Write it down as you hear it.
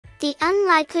The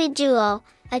Unlikely Duo,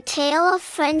 A Tale of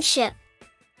Friendship.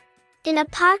 In a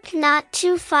park not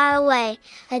too far away,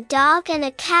 a dog and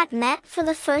a cat met for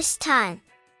the first time.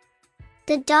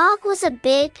 The dog was a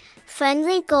big,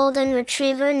 friendly golden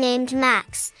retriever named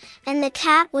Max, and the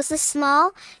cat was a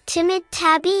small, timid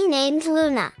tabby named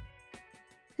Luna.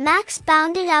 Max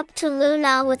bounded up to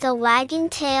Luna with a wagging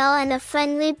tail and a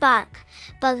friendly bark,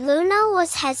 but Luna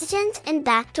was hesitant and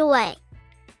backed away.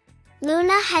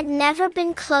 Luna had never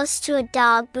been close to a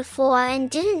dog before and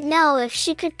didn't know if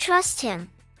she could trust him.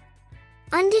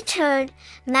 Undeterred,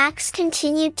 Max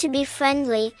continued to be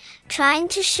friendly, trying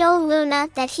to show Luna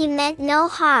that he meant no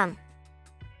harm.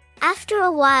 After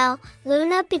a while,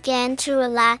 Luna began to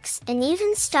relax and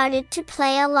even started to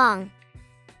play along.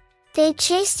 They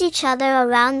chased each other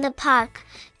around the park,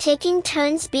 taking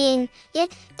turns being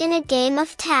it in a game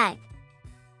of tag.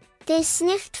 They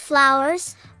sniffed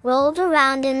flowers, rolled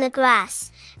around in the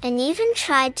grass, and even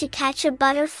tried to catch a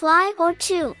butterfly or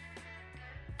two.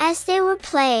 As they were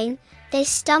playing, they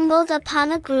stumbled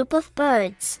upon a group of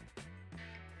birds.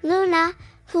 Luna,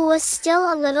 who was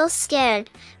still a little scared,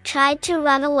 tried to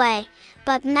run away,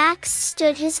 but Max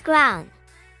stood his ground.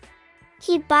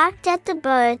 He barked at the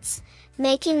birds,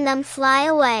 making them fly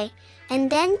away, and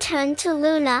then turned to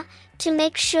Luna to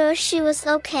make sure she was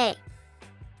okay.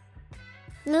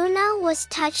 Luna was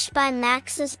touched by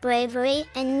Max's bravery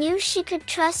and knew she could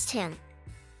trust him.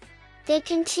 They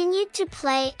continued to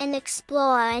play and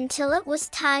explore until it was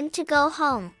time to go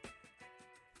home.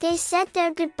 They said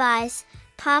their goodbyes,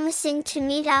 promising to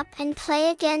meet up and play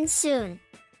again soon.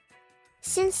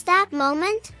 Since that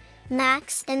moment,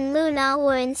 Max and Luna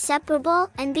were inseparable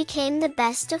and became the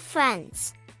best of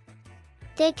friends.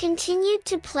 They continued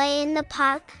to play in the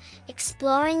park,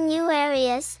 exploring new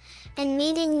areas, and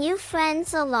meeting new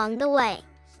friends along the way.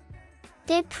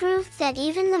 They proved that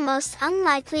even the most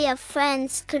unlikely of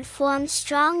friends could form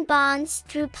strong bonds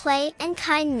through play and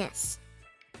kindness.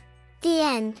 The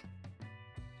end.